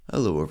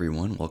Hello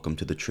everyone, welcome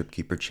to the Trip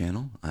Keeper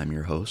channel. I'm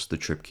your host, the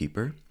Trip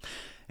Keeper,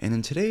 and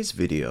in today's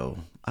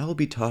video, I will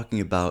be talking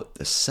about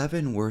the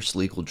 7 worst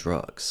legal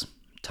drugs.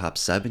 Top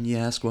 7, you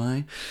ask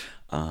why?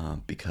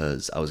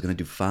 Because I was going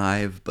to do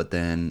 5, but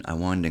then I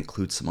wanted to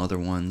include some other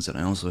ones, and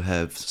I also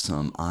have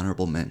some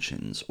honorable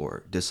mentions,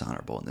 or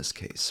dishonorable in this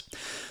case.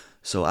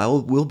 So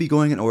will be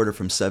going in order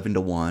from 7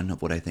 to 1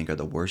 of what I think are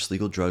the worst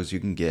legal drugs you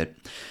can get.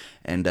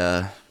 And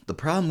the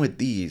problem with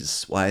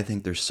these, why I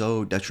think they're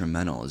so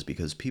detrimental, is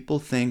because people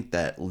think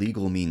that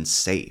legal means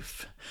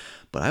safe.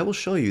 But I will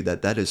show you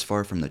that that is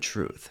far from the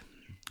truth.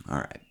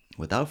 Alright,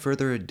 without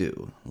further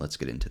ado, let's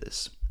get into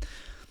this.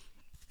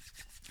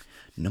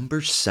 Number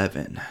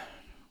 7.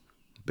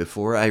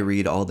 Before I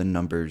read all the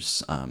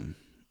numbers,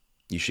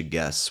 you should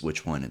guess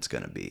which one it's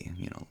going to be.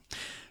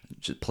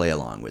 Just play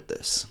along with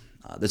this.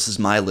 This is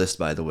my list,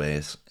 by the way.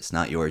 It's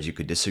not yours. You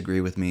could disagree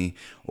with me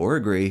or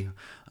agree,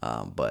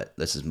 but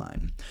this is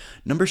mine.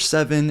 Number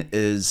 7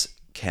 is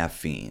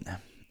caffeine.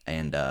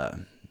 And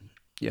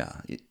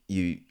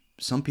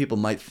some people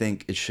might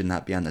think it should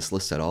not be on this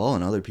list at all,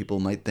 and other people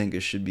might think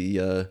it should be,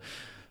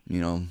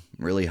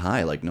 really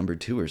high, like number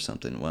 2 or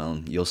something.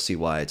 Well, you'll see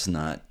why it's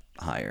not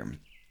higher.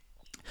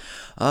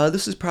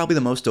 This is probably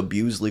the most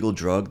abused legal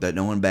drug that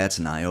no one bats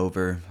an eye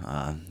over.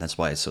 That's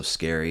why it's so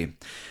scary.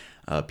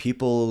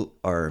 People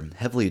are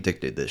heavily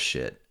addicted to this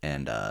shit,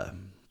 and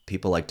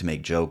people like to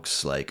make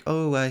jokes like,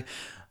 oh,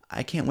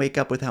 I can't wake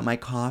up without my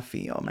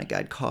coffee. Oh my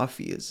god,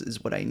 coffee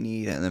is what I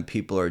need. And then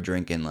people are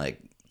drinking like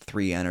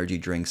 3 energy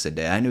drinks a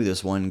day. I knew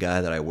this one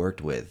guy that I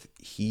worked with.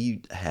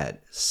 He had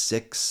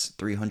 6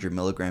 300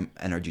 milligram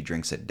energy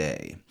drinks a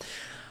day.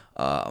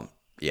 I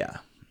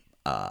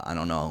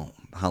don't know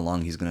how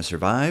long he's going to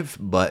survive,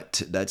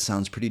 but that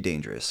sounds pretty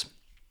dangerous.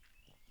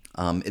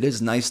 It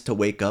is nice to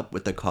wake up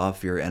with a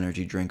coffee or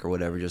energy drink or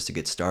whatever just to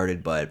get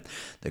started, but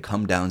the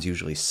come downs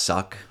usually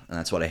suck, and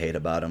that's what I hate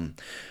about them.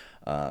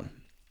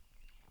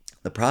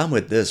 The problem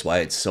with this, why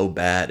it's so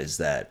bad, is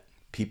that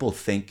people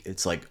think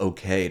it's like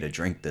okay to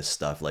drink this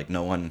stuff. Like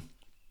no one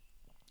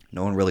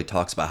really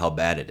talks about how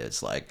bad it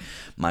is. Like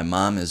my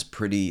mom is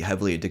pretty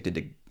heavily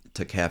addicted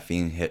to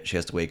caffeine. She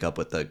has to wake up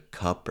with a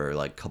cup or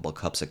like a couple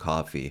cups of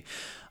coffee.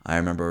 I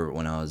remember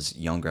when I was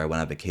younger, I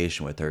went on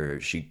vacation with her.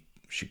 She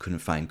couldn't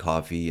find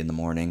coffee in the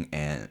morning,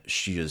 and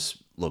she just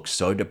looked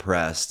so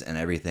depressed, and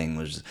everything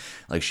was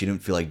like she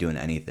didn't feel like doing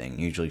anything.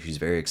 Usually she's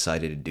very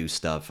excited to do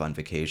stuff on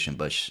vacation,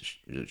 but she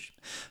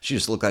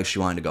just looked like she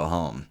wanted to go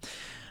home.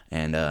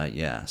 And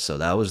so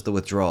that was the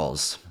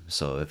withdrawals.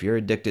 So if you're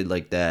addicted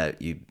like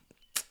that, you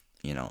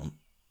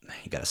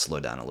got to slow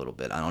down a little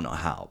bit. I don't know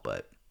how,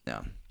 but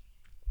yeah.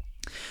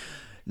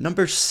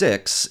 Number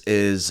 6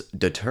 is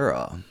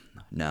Datura.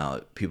 Now,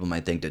 people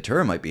might think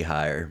Datura might be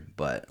higher,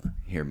 but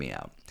hear me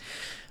out.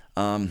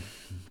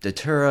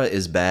 Datura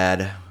is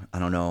bad. I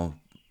don't know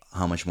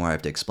how much more I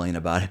have to explain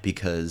about it,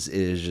 because it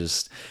is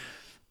just,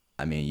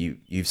 I mean,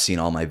 you've seen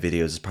all my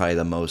videos.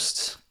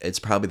 It's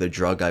probably the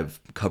drug I've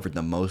covered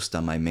the most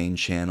on my main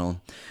channel.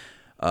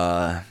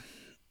 I'd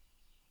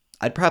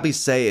probably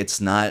say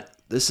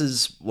this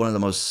is one of the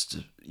most,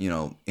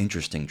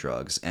 interesting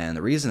drugs. And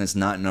the reason it's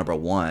not number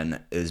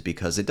 1 is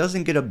because it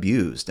doesn't get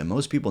abused, and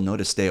most people know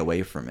to stay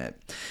away from it.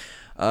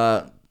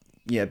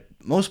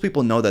 Most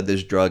people know that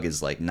this drug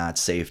is like not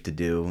safe to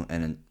do,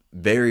 and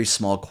very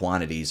small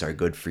quantities are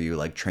good for you,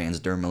 like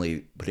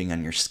transdermally putting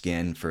on your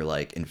skin for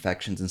like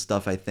infections and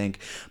stuff, I think.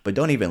 But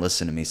don't even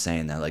listen to me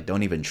saying that. Like,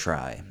 don't even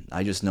try.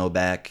 I just know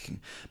back in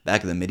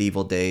the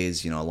medieval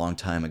days, a long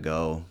time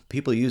ago,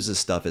 people use this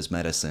stuff as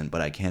medicine,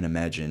 but I can't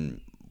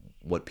imagine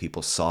what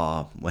people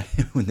saw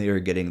when they were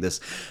getting this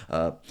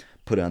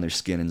put on their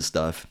skin and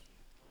stuff.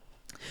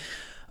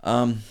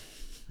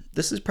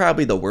 This is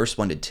probably the worst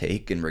one to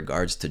take in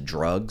regards to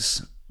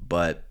drugs,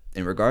 but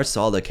in regards to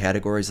all the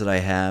categories that I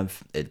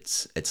have,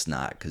 it's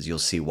not, because you'll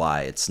see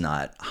why it's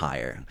not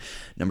higher.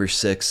 Number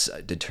 6,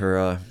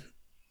 Datura.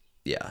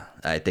 Yeah,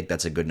 I think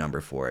that's a good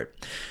number for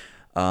it.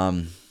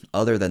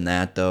 Other than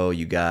that, though,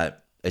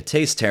 it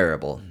tastes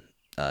terrible.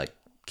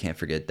 Can't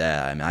forget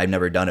that. I mean, I've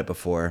never done it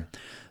before,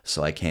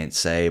 so I can't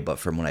say, but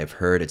from what I've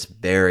heard, it's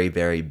very,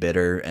 very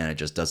bitter, and it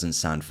just doesn't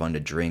sound fun to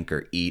drink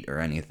or eat or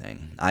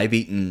anything. I've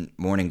eaten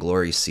Morning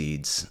Glory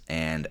seeds,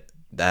 and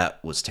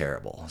that was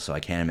terrible, so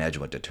I can't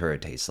imagine what Datura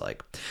tastes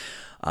like.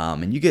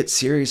 And you get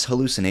serious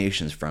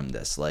hallucinations from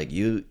this. Like,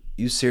 you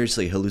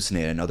seriously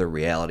hallucinate another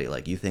reality.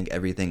 Like, you think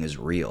everything is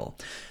real.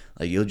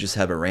 Like, you'll just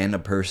have a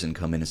random person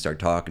come in and start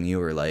talking to you,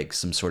 or like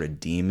some sort of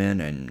demon,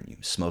 and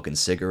smoking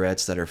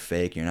cigarettes that are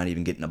fake. You're not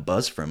even getting a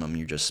buzz from them.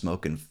 You're just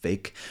smoking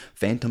fake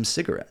phantom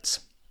cigarettes.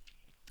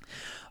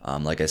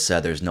 Like I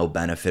said, there's no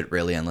benefit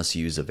really unless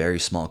you use a very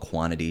small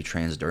quantity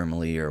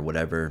transdermally or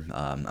whatever.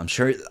 I'm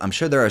sure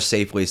there are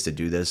safe ways to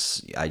do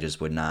this. I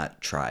just would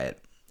not try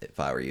it if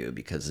I were you,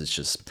 because it's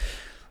just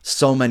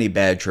so many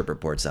bad trip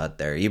reports out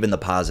there. Even the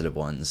positive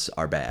ones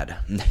are bad,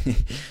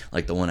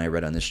 like the one I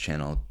read on this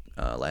channel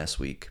last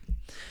week.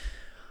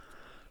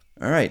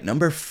 All right,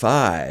 number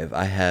 5,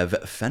 I have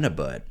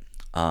Phenibut.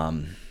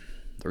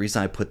 The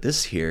reason I put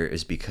this here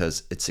is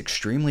because it's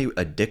extremely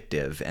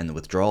addictive and the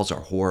withdrawals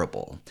are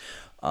horrible.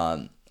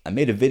 I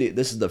made a video.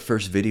 This is the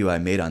first video I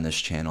made on this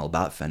channel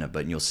about phenibut,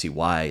 and you'll see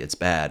why it's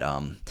bad.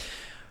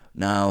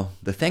 Now,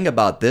 the thing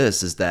about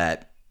this is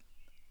that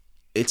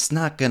it's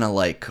not gonna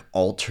like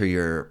alter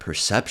your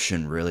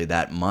perception really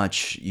that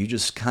much. You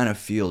just kind of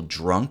feel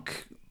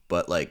drunk,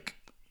 but like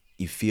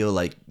you feel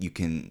like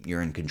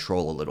you're in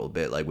control a little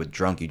bit. Like with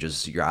drunk,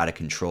 you're out of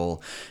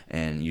control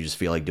and you just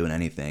feel like doing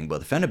anything. But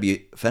the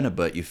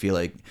phenibut, you feel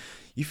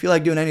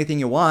like doing anything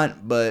you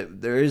want,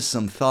 but there is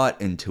some thought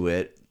into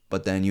it.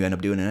 But then you end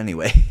up doing it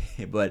anyway.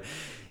 But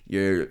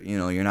you're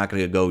not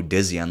gonna go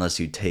dizzy unless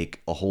you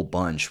take a whole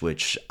bunch,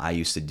 which I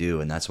used to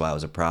do, and that's why it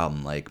was a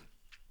problem. Like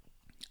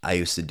I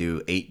used to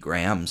do 8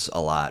 grams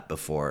a lot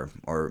before,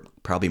 or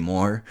probably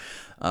more.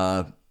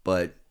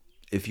 But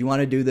if you want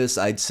to do this,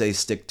 I'd say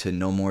stick to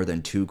no more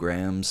than 2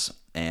 grams,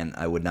 and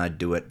I would not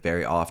do it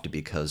very often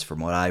because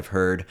from what I've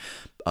heard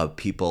of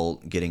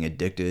people getting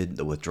addicted,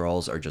 the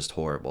withdrawals are just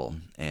horrible.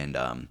 And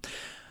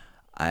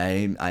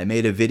I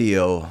made a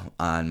video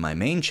on my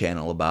main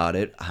channel about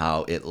it,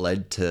 how it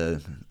led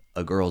to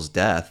a girl's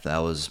death. That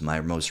was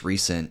my most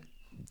recent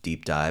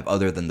deep dive,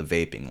 other than the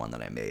vaping one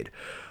that I made.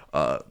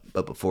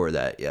 But before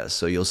that, yeah,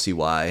 so you'll see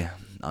why.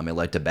 It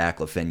led to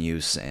baclofen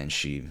use, and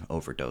she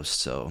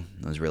overdosed, so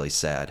it was really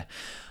sad.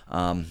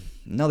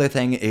 Another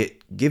thing,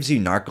 it gives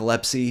you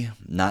narcolepsy,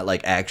 not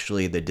like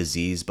actually the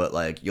disease, but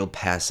like you'll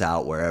pass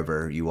out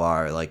wherever you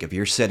are. Like if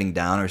you're sitting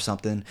down or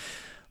something,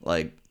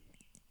 like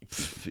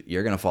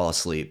you're gonna fall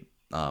asleep.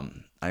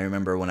 I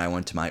remember when I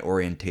went to my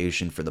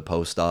orientation for the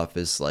post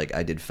office, like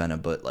I did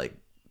phenibut like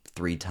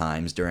 3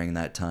 times during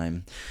that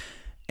time,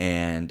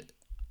 and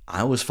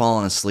I was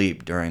falling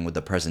asleep with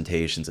the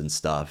presentations and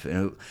stuff,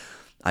 and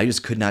I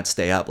just could not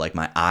stay up. Like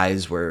my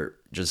eyes were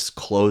just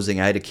closing.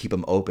 I had to keep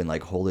them open,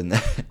 like holding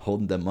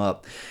them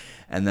up.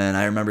 And then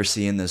I remember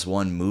seeing this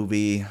one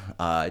movie.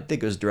 I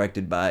think it was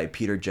directed by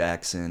Peter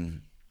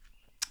Jackson.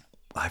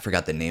 I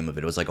forgot the name of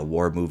it. It was like a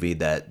war movie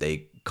that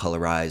they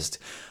colorized.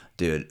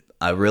 Dude,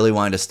 I really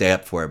wanted to stay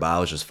up for it, but I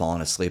was just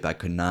falling asleep. I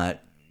could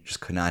not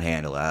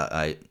handle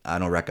it. I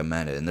don't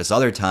recommend it. And this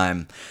other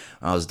time,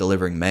 when I was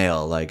delivering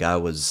mail, like I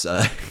was,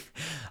 I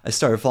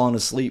started falling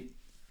asleep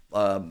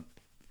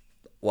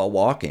while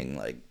walking.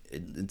 Like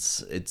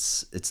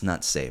it's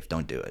not safe.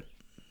 Don't do it.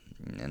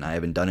 And I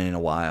haven't done it in a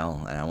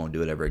while, and I won't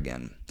do it ever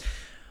again.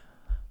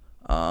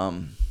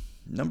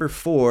 Number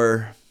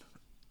 4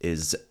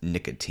 is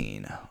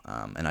nicotine.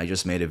 And I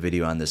just made a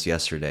video on this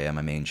yesterday on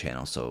my main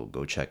channel, so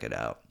go check it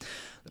out.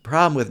 The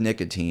problem with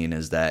nicotine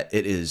is that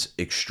it is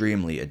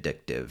extremely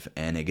addictive,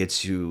 and it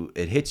hits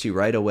you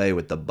right away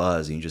with the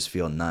buzz, and you just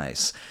feel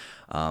nice.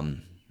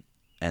 And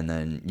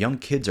then young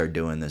kids are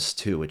doing this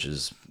too, which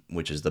is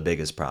the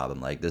biggest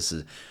problem. Like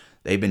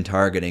they've been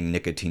targeting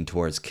nicotine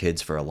towards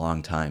kids for a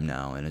long time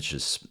now, and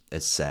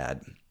it's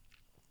sad.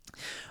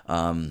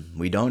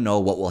 We don't know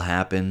what will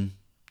happen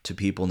to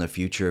people in the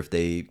future if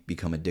they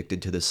become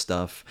addicted to this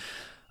stuff.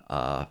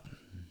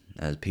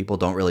 As people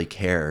don't really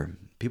care.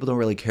 People don't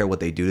really care what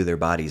they do to their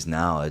bodies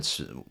now.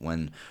 It's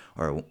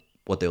or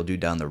what they'll do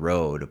down the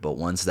road. But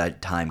once that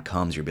time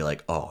comes, you'll be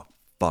like, oh,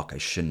 fuck, I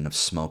shouldn't have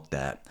smoked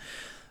that.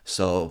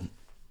 So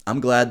I'm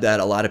glad that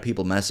a lot of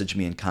people messaged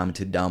me and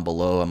commented down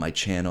below on my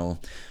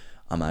channel,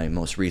 on my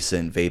most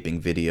recent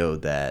vaping video,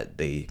 that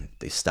they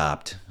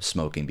stopped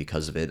smoking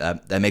because of it.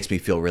 That makes me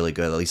feel really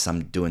good. At least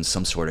I'm doing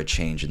some sort of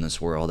change in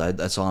this world.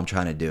 That's all I'm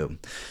trying to do.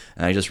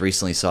 And I just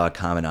recently saw a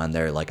comment on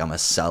there like I'm a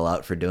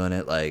sellout for doing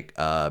it. Like,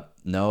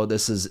 no,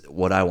 this is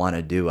what I want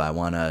to do. I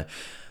want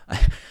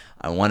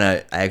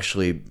to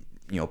actually,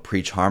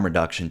 preach harm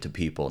reduction to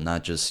people,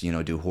 not just,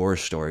 do horror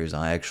stories.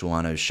 I actually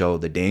want to show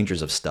the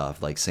dangers of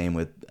stuff. Like same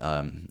with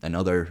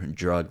another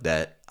drug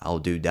that I'll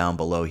do down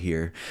below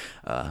here.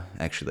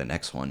 Actually, the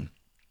next one.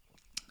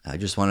 I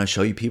just want to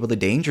show you people the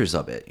dangers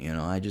of it. You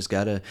just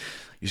gotta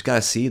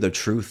see the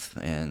truth,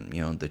 and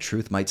the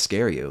truth might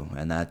scare you,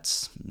 and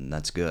that's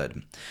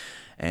good.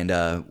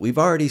 And we've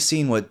already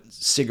seen what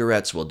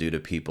cigarettes will do to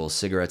people.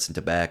 Cigarettes and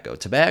tobacco.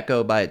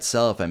 Tobacco by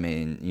itself, I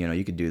mean,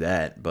 you could do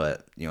that,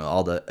 but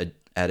all the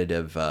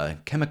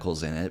additive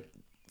chemicals in it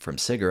from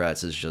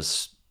cigarettes is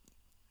just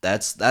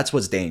that's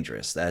what's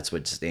dangerous. That's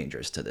what's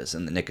dangerous to this,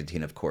 and the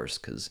nicotine, of course,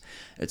 because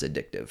it's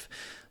addictive.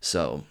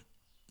 So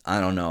I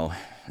don't know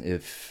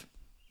if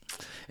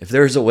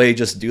there's a way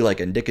just to do like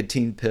a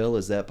nicotine pill.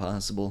 Is that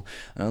possible?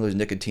 I know there's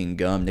nicotine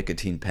gum,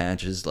 nicotine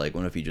patches. Like,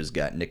 what if you just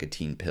got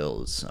nicotine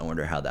pills? I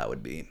wonder how that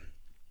would be.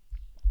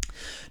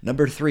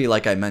 Number 3,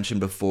 like I mentioned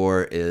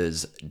before,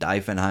 is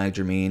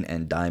diphenhydramine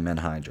and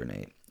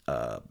dimenhydrinate,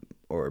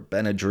 or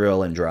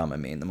Benadryl and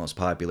Dramamine, the most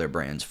popular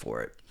brands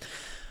for it.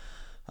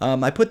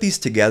 I put these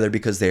together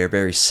because they are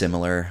very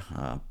similar,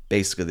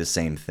 basically the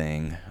same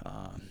thing.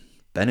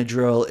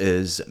 Benadryl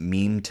is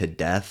meme to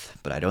death,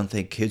 but I don't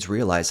think kids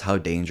realize how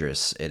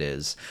dangerous it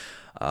is.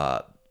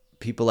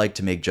 People like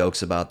to make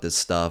jokes about this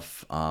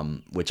stuff,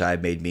 which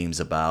I've made memes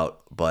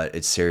about, but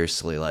it's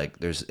seriously like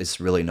it's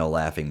really no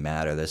laughing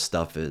matter. This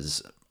stuff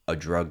is a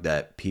drug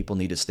that people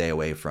need to stay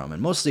away from,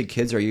 and mostly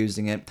kids are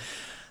using it.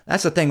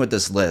 That's the thing with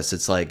this list.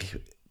 It's like,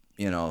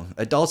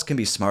 adults can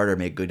be smarter,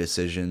 make good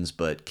decisions,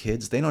 but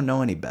kids, they don't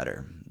know any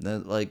better.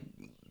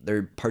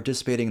 They're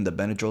participating in the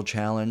Benadryl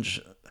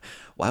challenge.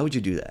 Why would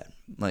you do that?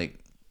 Like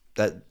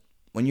that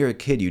when you're a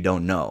kid, you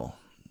don't know.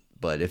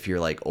 But if you're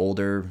like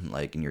older,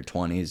 like in your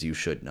 20s, you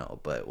should know.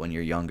 But when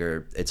you're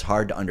younger, it's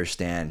hard to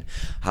understand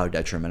how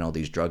detrimental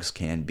these drugs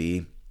can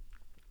be.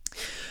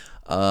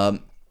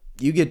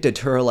 You get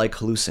Datura-like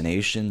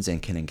hallucinations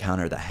and can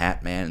encounter the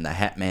Hat Man. And the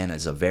Hat Man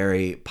is a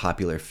very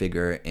popular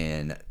figure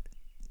in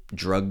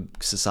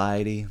drug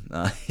society.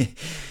 I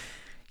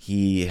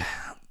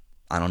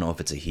don't know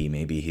if it's a he.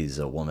 Maybe he's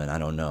a woman. I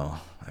don't know.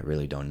 I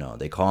really don't know.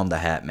 They call him the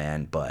Hat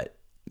Man, but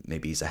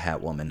maybe he's a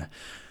Hat Woman.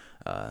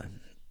 I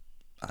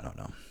don't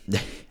know.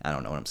 I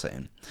don't know what I'm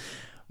saying.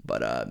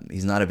 But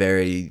he's not a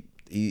very...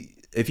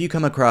 if you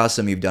come across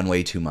him, you've done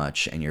way too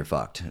much and you're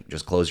fucked.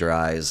 Just close your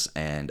eyes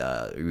and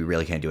you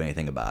really can't do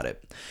anything about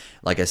it.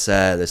 Like I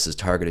said, this is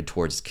targeted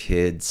towards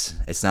kids.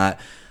 It's not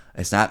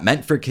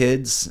meant for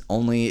kids,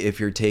 only if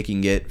you're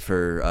taking it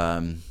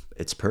for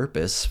its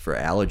purpose, for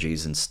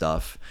allergies and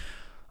stuff.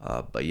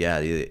 But yeah,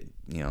 I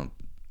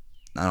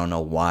don't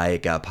know why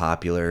it got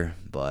popular,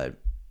 but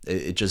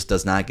it just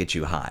does not get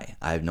you high.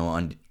 I have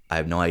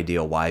no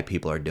idea why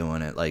people are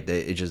doing it. Like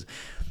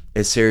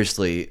it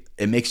seriously,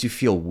 it makes you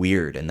feel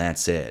weird, and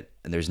that's it.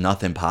 And there's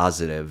nothing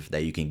positive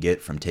that you can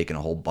get from taking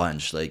a whole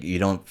bunch. Like, you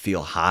don't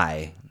feel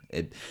high.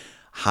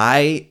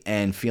 High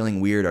and feeling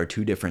weird are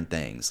two different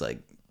things. Like,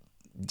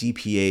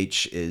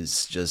 DPH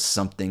is just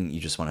something you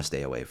just want to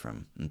stay away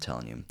from, I'm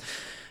telling you.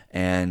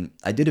 And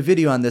I did a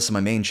video on this on my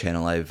main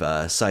channel.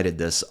 I've cited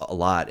this a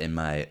lot in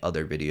my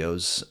other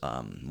videos,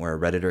 where a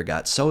Redditor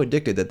got so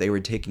addicted that they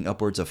were taking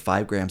upwards of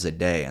 5 grams a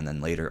day and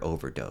then later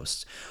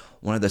overdosed.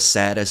 One of the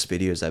saddest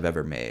videos I've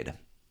ever made.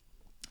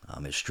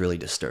 It's truly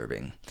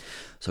disturbing.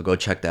 So go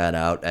check that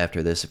out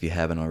after this if you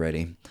haven't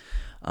already.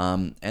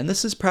 And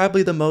this is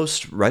probably the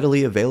most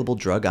readily available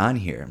drug on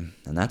here,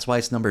 and that's why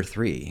it's number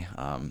 3.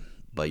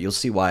 But you'll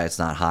see why it's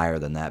not higher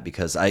than that,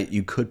 because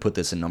you could put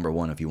this in number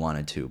 1 if you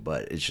wanted to,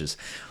 but it's just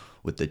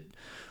with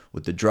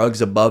the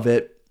drugs above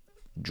it,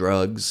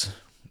 drugs,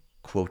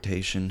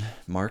 quotation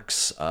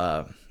marks,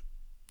 yeah,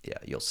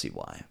 you'll see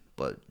why.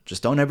 But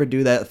just don't ever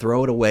do that.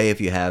 Throw it away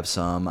if you have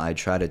some. I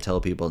try to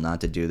tell people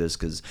not to do this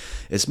because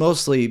it's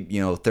mostly,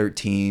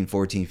 13,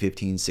 14,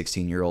 15,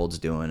 16-year-olds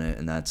doing it,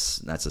 and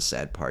that's a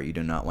sad part. You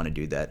do not want to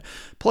do that.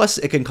 Plus,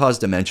 it can cause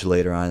dementia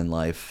later on in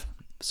life.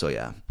 So,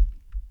 yeah.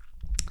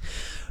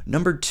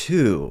 Number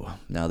 2.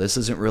 Now, this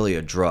isn't really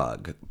a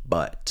drug,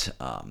 but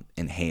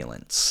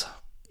inhalants.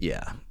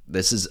 Yeah,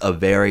 this is a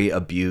very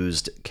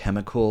abused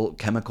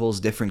chemicals,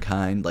 different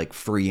kind, like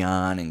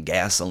Freon and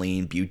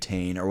gasoline,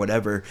 butane, or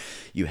whatever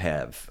you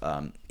have.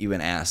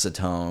 Even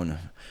acetone,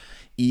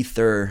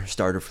 ether,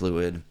 starter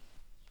fluid,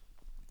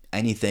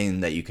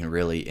 anything that you can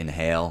really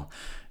inhale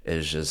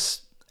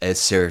it's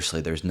seriously,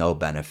 there's no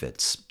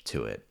benefits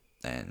to it.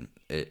 And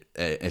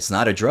it's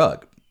not a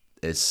drug.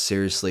 It's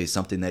seriously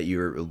something that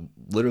you're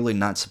literally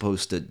not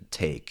supposed to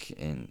take.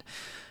 And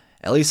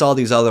at least all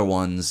these other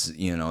ones,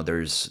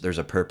 there's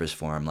a purpose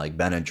for them, like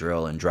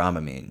Benadryl and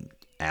Dramamine,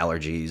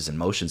 allergies and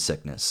motion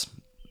sickness.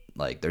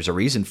 Like, there's a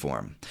reason for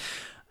them.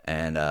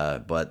 And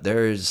but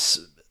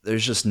there's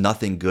just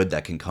nothing good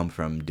that can come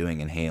from doing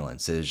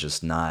inhalants. It is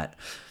just not.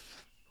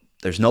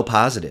 There's no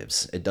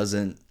positives. It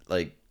doesn't,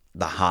 like,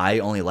 the high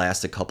only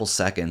lasts a couple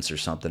seconds or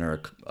something, or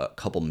a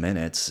couple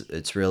minutes.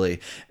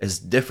 It's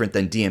different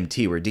than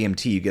DMT, where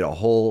DMT you get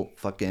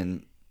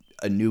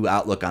a new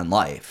outlook on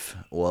life.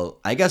 Well,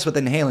 I guess with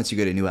inhalants, you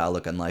get a new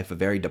outlook on life, a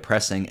very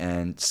depressing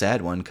and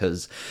sad one,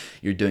 because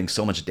you're doing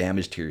so much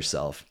damage to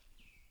yourself.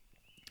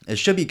 It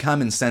should be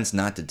common sense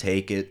not to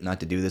take it, not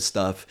to do this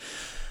stuff,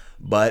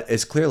 but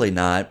it's clearly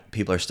not.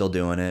 People are still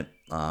doing it.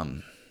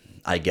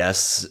 I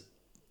guess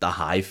the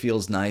high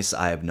feels nice.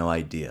 I have no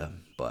idea,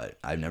 but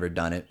I've never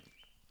done it,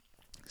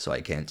 so I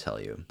can't tell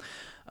you.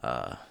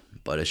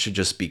 But it should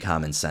just be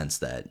common sense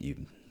that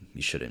you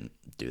shouldn't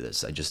do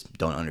this. I just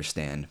don't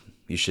understand.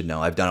 You should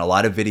know. I've done a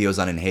lot of videos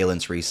on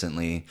inhalants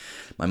recently.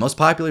 My most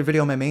popular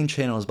video on my main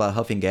channel is about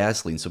huffing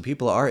gasoline, so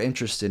people are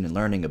interested in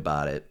learning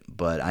about it,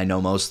 but I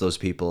know most of those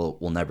people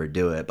will never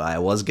do it. But I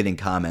was getting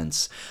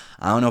comments.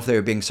 I don't know if they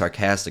were being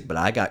sarcastic, but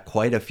I got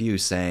quite a few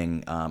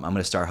saying, I'm going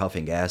to start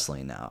huffing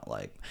gasoline now.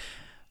 Like,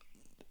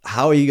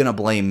 how are you going to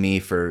blame me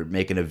for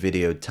making a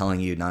video telling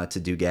you not to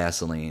do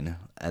gasoline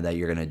and that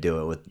you're going to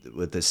do it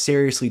with this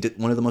seriously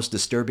one of the most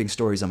disturbing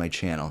stories on my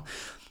channel?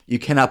 You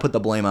cannot put the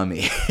blame on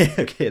me.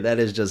 Okay, that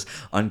is just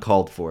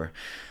uncalled for.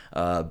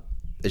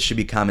 It should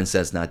be common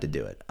sense not to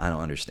do it. I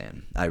don't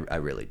understand. I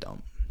really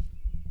don't.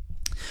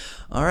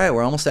 All right,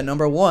 we're almost at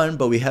number 1,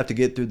 but we have to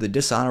get through the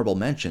dishonorable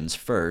mentions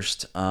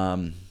first.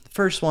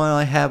 First one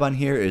I have on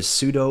here is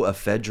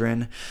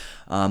pseudoephedrine.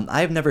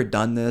 I've never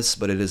done this,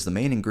 but it is the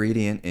main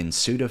ingredient in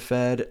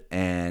Sudafed,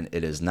 and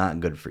it is not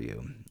good for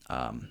you.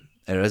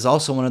 It is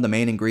also one of the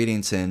main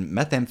ingredients in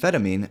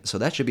methamphetamine, so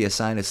that should be a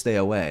sign to stay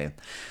away.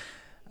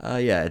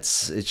 Yeah,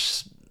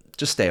 it's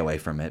just stay away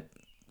from it.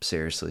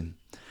 Seriously.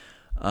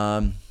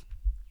 Um,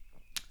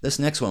 this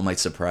next one might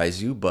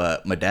surprise you,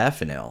 but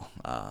modafinil.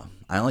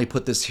 I only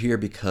put this here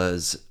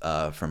because,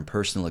 from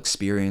personal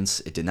experience,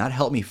 it did not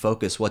help me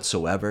focus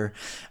whatsoever,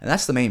 and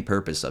that's the main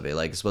purpose of it.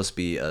 Like, it's supposed to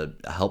be a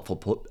helpful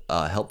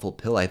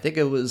pill. I think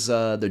it was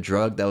the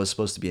drug that was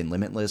supposed to be in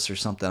Limitless or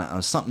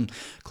something. Something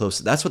close.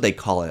 That's what they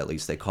call it, at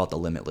least. They call it the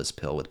Limitless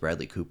pill with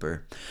Bradley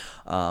Cooper.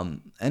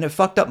 And it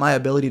fucked up my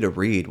ability to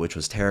read, which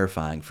was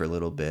terrifying for a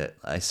little bit.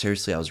 I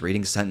was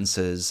reading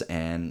sentences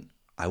and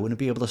I wouldn't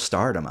be able to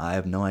start them. I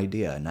have no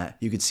idea. And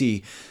you could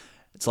see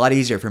it's a lot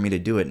easier for me to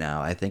do it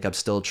now. I think I'm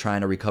still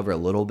trying to recover a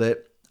little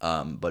bit,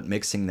 but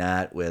mixing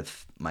that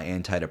with my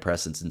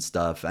antidepressants and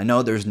stuff, I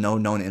know there's no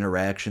known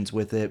interactions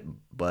with it,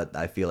 but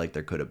I feel like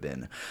there could have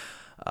been.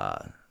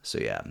 So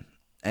yeah.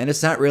 And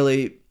it's not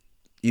really,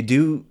 you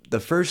do, the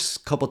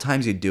first couple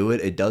times you do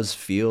it, it does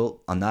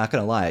feel, I'm not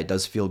going to lie, it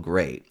does feel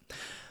great.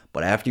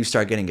 But after you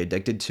start getting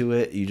addicted to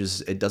it,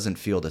 it doesn't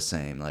feel the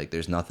same. Like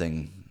there's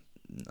nothing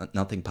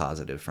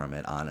positive from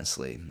it,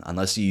 honestly,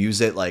 unless you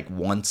use it like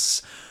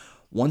once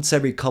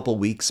every couple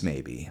weeks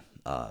maybe.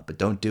 But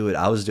don't do it.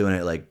 I was doing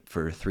it like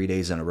for 3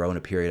 days in a row in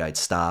a period. I'd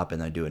stop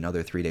and I'd do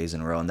another 3 days in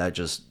a row, and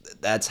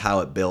that's how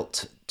it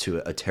built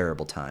to a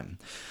terrible time.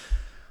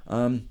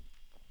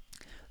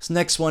 This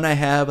next one I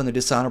have on the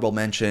dishonorable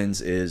mentions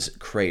is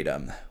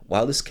kratom.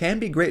 While this can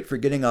be great for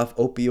getting off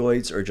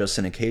opioids or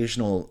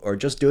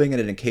just doing it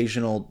an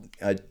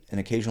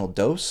occasional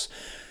dose,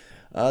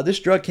 this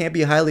drug can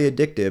be highly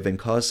addictive and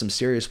cause some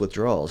serious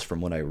withdrawals from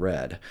what I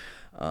read.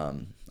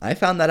 I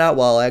found that out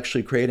while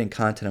actually creating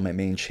content on my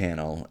main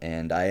channel,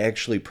 and I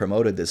actually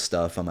promoted this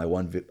stuff on my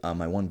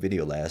one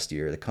video last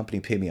year. The company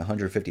paid me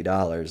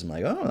 $150. I'm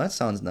like, oh, that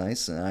sounds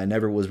nice. And I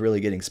never was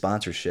really getting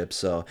sponsorship,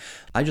 so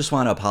I just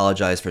want to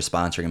apologize for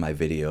sponsoring my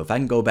video. If I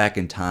can go back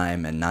in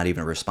time and not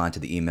even respond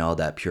to the email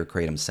that Pure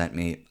Kratom sent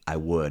me, I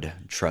would,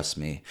 trust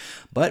me.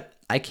 But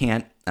I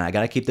can't, and I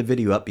gotta keep the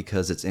video up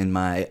because it's in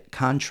my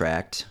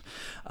contract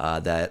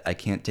that I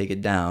can't take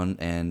it down.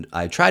 And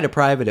I tried to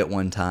private it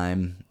one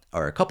time,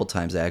 or a couple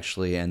times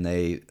actually, and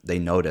they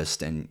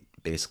noticed and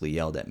basically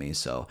yelled at me.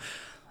 So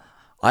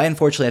I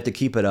unfortunately have to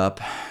keep it up.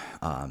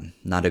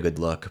 Not a good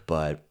look,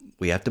 but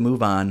we have to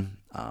move on.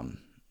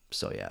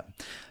 So yeah,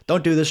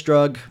 don't do this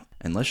drug,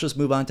 and let's just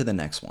move on to the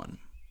next one.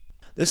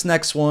 This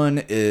next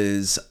one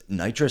is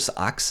nitrous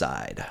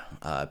oxide.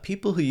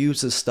 People who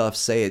use this stuff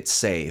say it's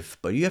safe,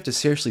 but you have to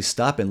seriously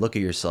stop and look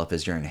at yourself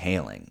as you're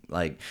inhaling.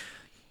 Like,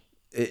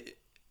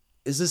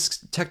 is this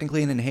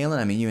technically an inhalant?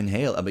 I mean, you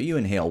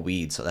inhale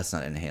weed, so that's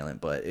not an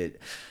inhalant, but it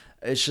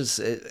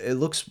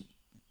looks,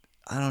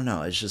 I don't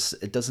know,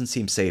 it doesn't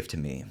seem safe to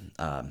me.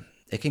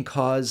 It can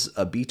cause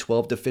a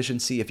B12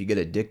 deficiency if you get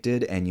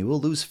addicted, and you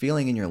will lose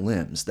feeling in your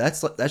limbs.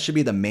 That should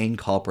be the main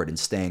culprit in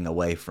staying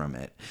away from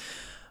it.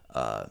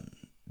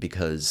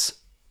 Because,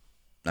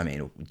 I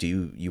mean,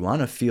 do you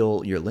want to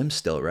feel your limbs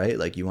still, right?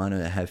 Like, you want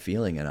to have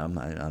feeling in them.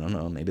 I don't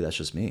know, maybe that's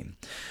just me.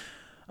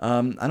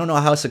 I don't know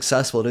how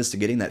successful it is to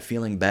getting that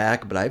feeling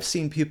back, but I've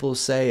seen people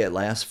say it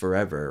lasts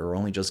forever or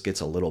only just gets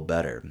a little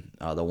better.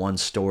 The one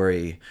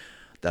story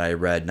that I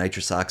read,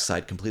 nitrous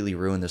oxide completely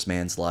ruined this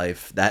man's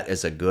life. That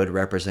is a good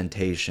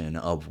representation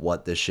of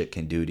what this shit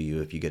can do to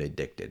you if you get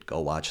addicted. Go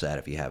watch that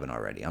if you haven't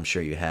already. I'm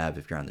sure you have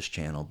if you're on this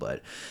channel,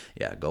 but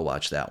yeah, go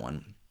watch that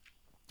one.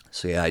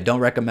 So yeah, I don't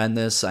recommend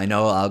this. I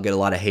know I'll get a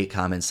lot of hate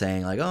comments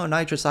saying like, oh,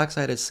 nitrous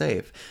oxide is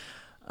safe.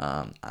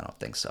 I don't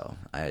think so.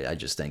 I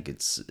just think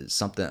it's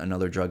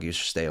another drug you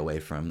should stay away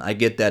from. I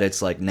get that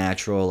it's like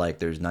natural, like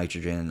there's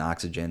nitrogen and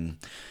oxygen,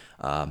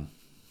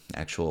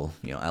 actual,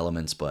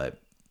 elements, but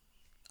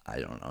I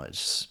don't know.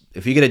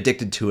 If you get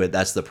addicted to it,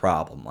 that's the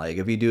problem. Like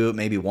if you do it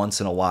maybe once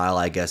in a while,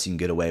 I guess you can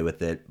get away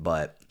with it,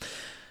 but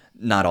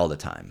not all the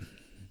time.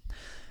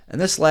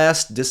 And this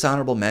last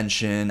dishonorable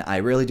mention, I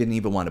really didn't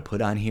even want to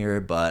put on here,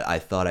 but I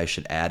thought I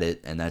should add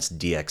it, and that's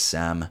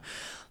DXM.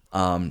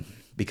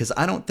 Because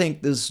I don't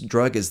think this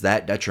drug is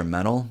that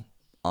detrimental,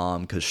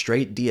 because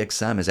straight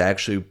DXM is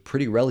actually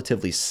pretty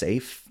relatively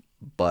safe,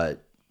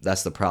 but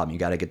that's the problem. You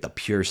got to get the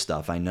pure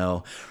stuff. I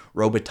know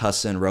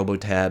Robitussin,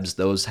 Robotabs,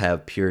 those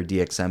have pure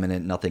DXM in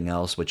it, nothing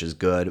else, which is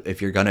good.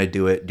 If you're going to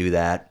do it, do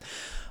that.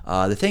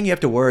 The thing you have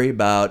to worry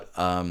about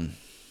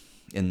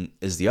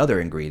is the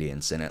other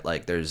ingredients in it.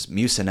 Like there's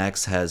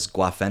Mucinex has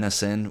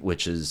guafenicin,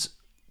 which is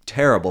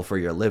terrible for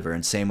your liver,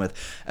 and same with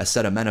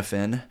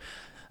acetaminophen.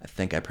 I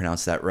think I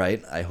pronounced that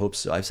right. I hope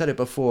so. I've said it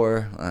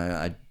before.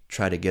 I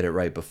tried to get it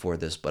right before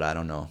this, but I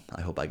don't know. I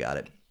hope I got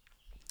it.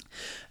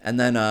 And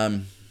then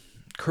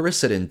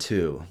quercetin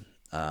too.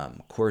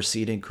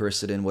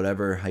 Quercetin,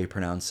 whatever how you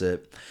pronounce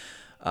it.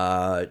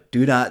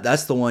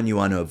 That's the one you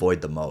want to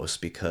avoid the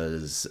most,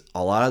 because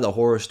a lot of the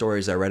horror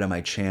stories I read on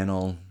my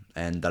channel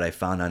and that I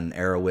found on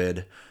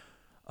Arrowhead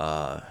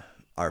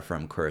are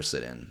from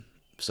quercetin.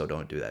 So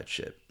don't do that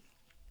shit.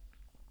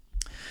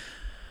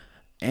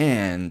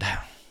 And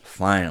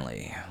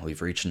finally,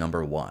 we've reached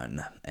number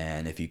 1.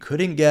 And if you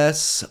couldn't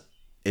guess,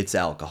 it's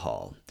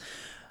alcohol.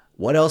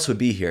 What else would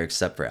be here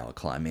except for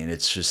alcohol? I mean,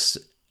 it's just,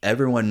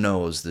 everyone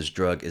knows this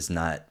drug is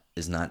not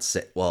is not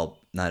well,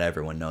 not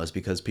everyone knows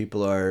because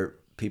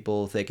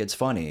people think it's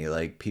funny.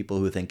 Like people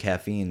who think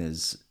caffeine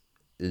is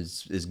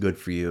good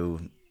for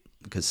you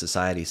because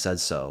society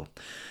says so.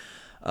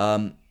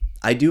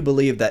 I do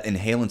believe that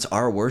inhalants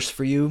are worse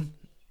for you,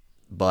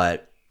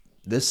 but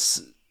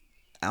this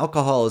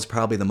alcohol is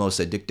probably the most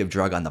addictive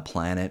drug on the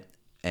planet.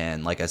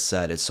 And like I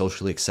said, it's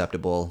socially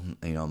acceptable,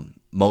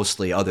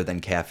 mostly other than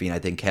caffeine. I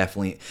think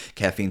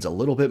caffeine's a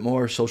little bit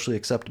more socially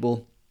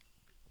acceptable.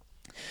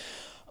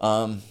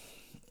 And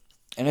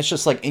it's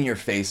just like in your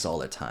face all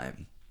the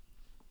time.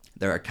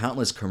 There are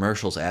countless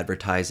commercials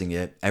advertising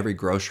it. Every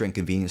grocery and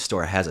convenience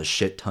store has a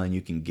shit ton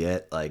you can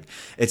get. Like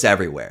it's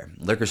everywhere.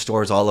 Liquor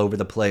stores all over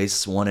the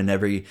place. One in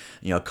every,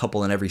 a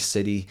couple in every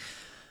city,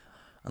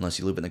 unless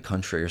you live in the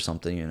country or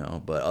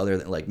something. But other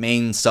than like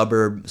main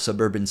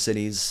suburban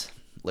cities,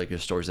 liquor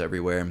stores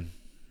everywhere.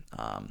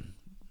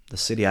 The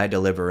city I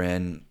deliver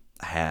in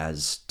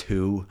has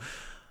two,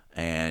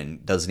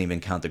 and doesn't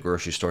even count the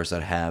grocery stores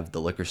that have the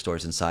liquor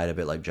stores inside of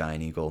it, like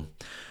Giant Eagle.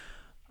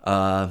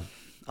 Uh,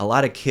 a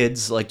lot of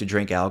kids like to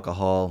drink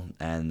alcohol,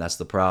 and that's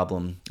the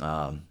problem.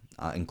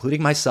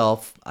 Including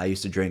myself, I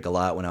used to drink a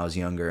lot when I was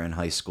younger in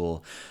high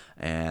school.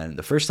 And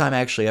the first time I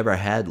actually ever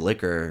had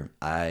liquor,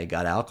 I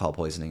got alcohol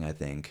poisoning, I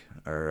think,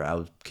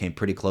 or came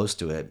pretty close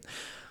to it.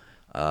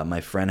 My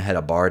friend had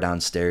a bar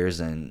downstairs,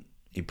 and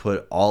he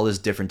put all this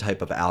different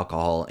type of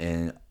alcohol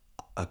in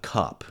a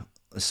cup.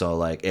 So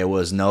like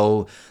there's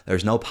no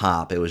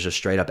pop. It was just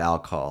straight up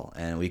alcohol,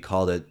 and we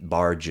called it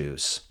bar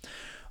juice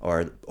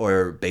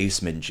or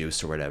basement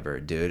juice or whatever.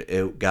 Dude,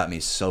 it got me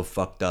so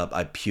fucked up.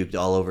 I puked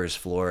all over his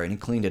floor, and he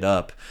cleaned it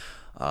up.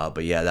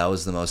 But yeah, that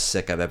was the most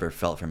sick I've ever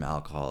felt from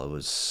alcohol. It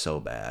was so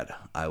bad.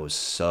 I was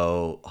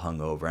so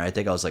hungover. And I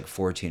think I was like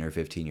 14 or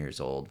 15 years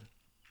old.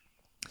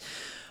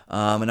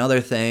 Another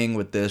thing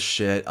with this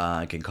shit,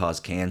 it can cause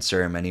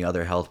cancer and many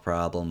other health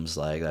problems.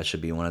 Like that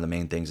should be one of the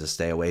main things to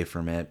stay away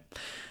from it.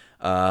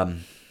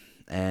 Um,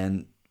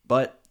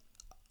 but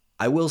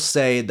I will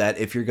say that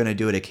if you're gonna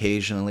do it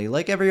occasionally,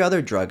 like every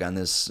other drug on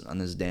this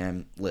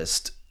damn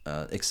list,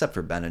 except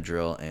for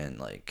Benadryl and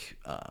like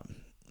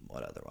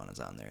what other one is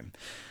on there?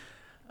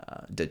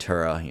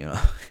 Datura.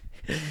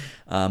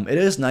 It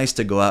is nice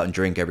to go out and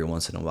drink every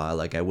once in a while.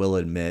 Like I will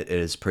admit, it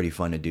is pretty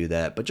fun to do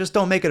that, but just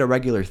don't make it a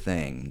regular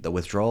thing. The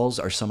withdrawals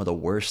are some of the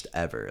worst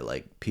ever.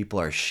 Like people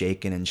are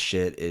shaking and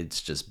shit.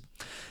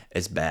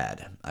 It's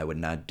bad. I would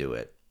not do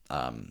it.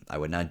 I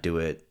would not do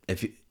it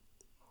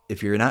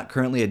if you're not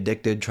currently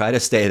addicted. Try to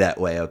stay that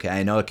way. Okay,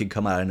 I know it could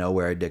come out of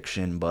nowhere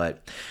addiction,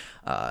 but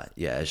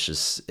yeah,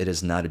 it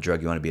is not a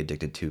drug you want to be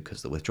addicted to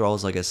because the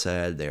withdrawals, like I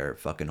said, they're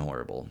fucking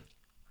horrible.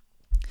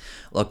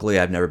 Luckily,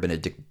 I've never been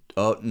addicted.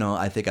 Oh, no,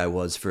 I think I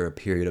was for a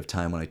period of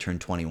time when I turned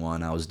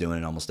 21. I was doing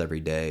it almost every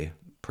day,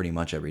 pretty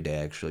much every day,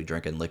 actually,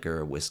 drinking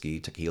liquor,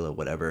 whiskey, tequila,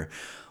 whatever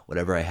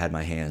I had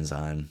my hands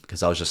on,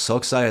 because I was just so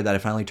excited that I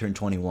finally turned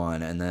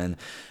 21. And then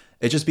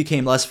it just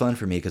became less fun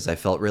for me because I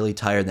felt really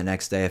tired the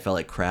next day. I felt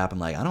like crap. I'm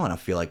like, I don't want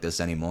to feel like this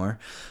anymore.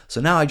 So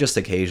now I just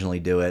occasionally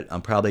do it.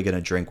 I'm probably going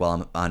to drink while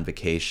I'm on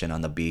vacation on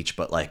the beach,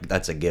 but like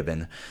that's a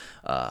given.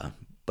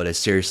 But it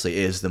seriously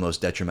is the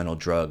most detrimental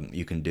drug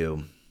you can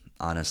do.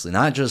 Honestly,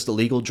 not just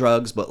illegal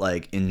drugs, but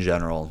like in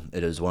general,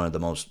 it was one of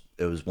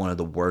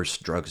the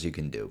worst drugs you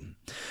can do.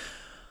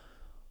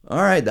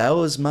 All right, that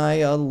was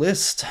my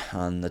list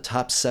on the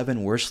top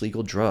 7 worst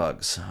legal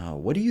drugs.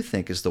 What do you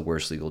think is the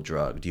worst legal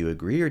drug? Do you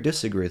agree or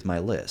disagree with my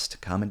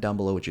list? Comment down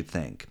below what you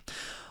think.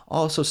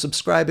 Also,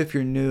 subscribe if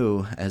you're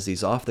new, as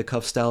these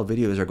off-the-cuff style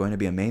videos are going to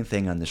be a main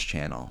thing on this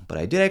channel. But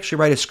I did actually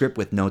write a script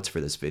with notes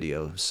for this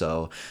video,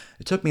 so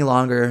it took me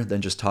longer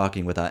than just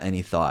talking without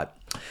any thought.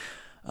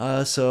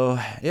 So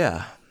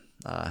yeah,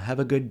 have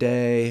a good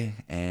day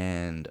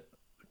and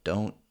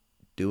don't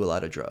do a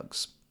lot of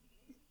drugs.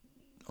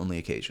 Only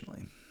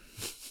occasionally.